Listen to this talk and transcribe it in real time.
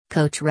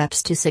Coach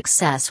reps to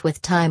success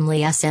with timely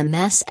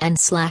SMS and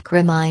Slack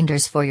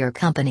reminders for your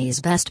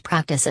company's best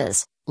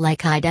practices,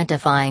 like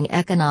identifying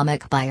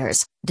economic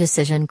buyers,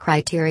 decision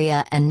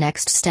criteria, and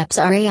next steps.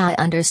 Our AI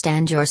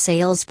understands your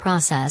sales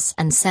process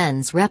and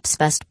sends reps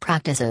best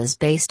practices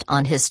based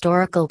on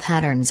historical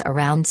patterns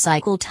around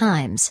cycle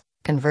times,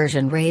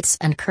 conversion rates,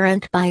 and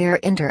current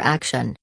buyer interaction.